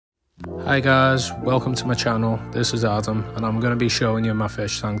Hi guys, welcome to my channel. This is Adam and I'm going to be showing you my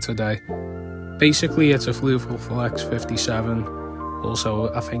fish tank today. Basically it's a Fluval 57,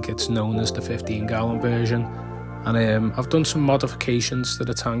 also I think it's known as the 15 gallon version, and I've done some modifications to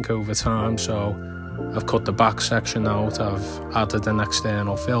the tank over time. So I've cut the back section out, I've added an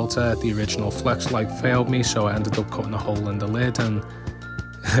external filter. The original flex light failed me, so I ended up cutting a hole in the lid and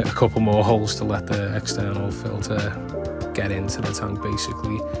a couple more holes to let the external filter get into the tank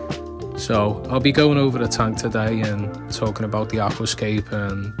basically. So I'll be going over the tank today and talking about the aquascape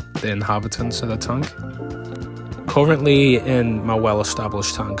and the inhabitants of the tank. Currently in my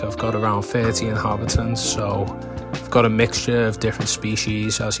well-established tank I've got around 30 inhabitants, so I've got a mixture of different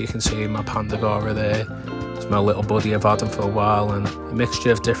species. As you can see, my Pandagora there, it's my little buddy, I've had him for a while, and a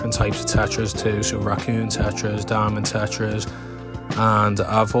mixture of different types of tetras too, so raccoon tetras, diamond tetras, and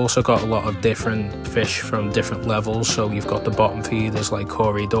I've also got a lot of different fish from different levels. So you've got the bottom feeders like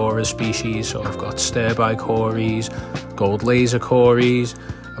Corydoras species, so I've got stir-by cories, gold laser cories,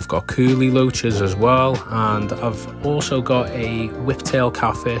 I've got coolie loaches as well, and I've also got a whiptail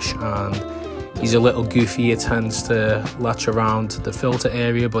catfish, and he's a little goofy. He tends to latch around the filter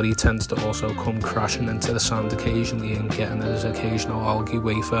area, but he tends to also come crashing into the sand occasionally and getting his occasional algae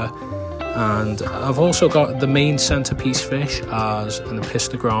wafer. And I've also got the main centerpiece fish as an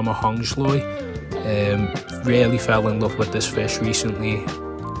Apistogramma hongzhloi. Really fell in love with this fish recently.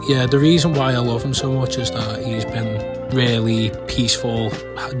 Yeah, the reason why I love him so much is that he's been really peaceful,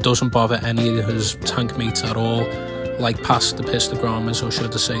 doesn't bother any of his tank mates at all. Like past Apistogrammas, or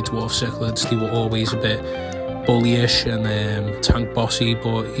should I say dwarf cichlids, they were always a bit bullyish and tank bossy,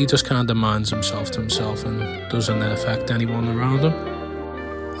 but he just kind of minds himself to himself and doesn't affect anyone around him.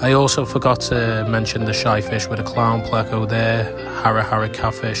 I also forgot to mention the shy fish with a clown pleco there, Hara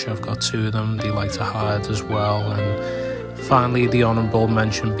catfish. I've got two of them, they like to hide as well. And finally the honourable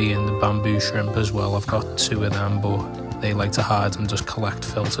mention being the bamboo shrimp as well. I've got two of them, but they like to hide and just collect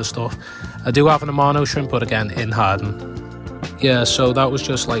filter stuff. I do have an Amano shrimp, but again in hiding. Yeah, so that was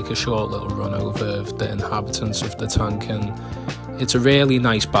just like a short little run over of the inhabitants of the tank, and it's a really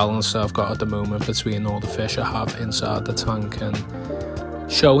nice balance that I've got at the moment between all the fish I have inside the tank. And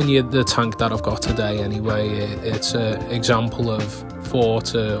showing you the tank that I've got today anyway, it's an example of 4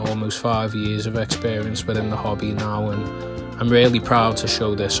 to almost 5 years of experience within the hobby now, and I'm really proud to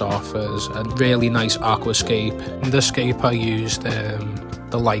show this off as a really nice aquascape. In the scape I used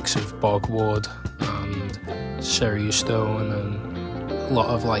the likes of bogwood and Sirius stone and a lot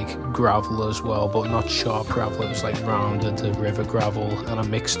of like gravel as well, but not sharp gravel, it was like rounded river gravel, and I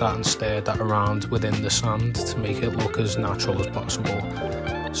mixed that and stirred that around within the sand to make it look as natural as possible.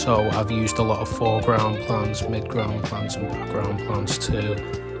 So I've used a lot of foreground plants, mid-ground plants and background plants too.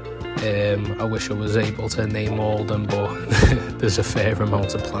 I wish I was able to name all of them, but there's a fair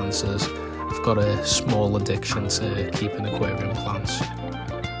amount of plants as I've got a small addiction to keeping aquarium plants.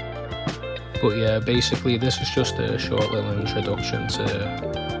 But yeah, basically this is just a short little introduction to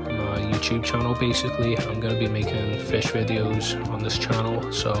my YouTube channel. Basically I'm going to be making fish videos on this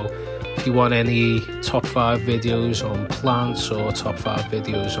channel, so if you want any top 5 videos on plants or top 5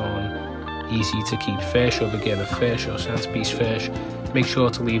 videos on easy to keep fish or beginner fish or centerpiece fish, make sure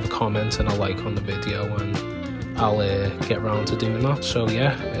to leave a comment and a like on the video, and I'll get around to doing that. So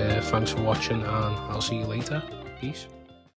yeah, thanks for watching and I'll see you later. Peace.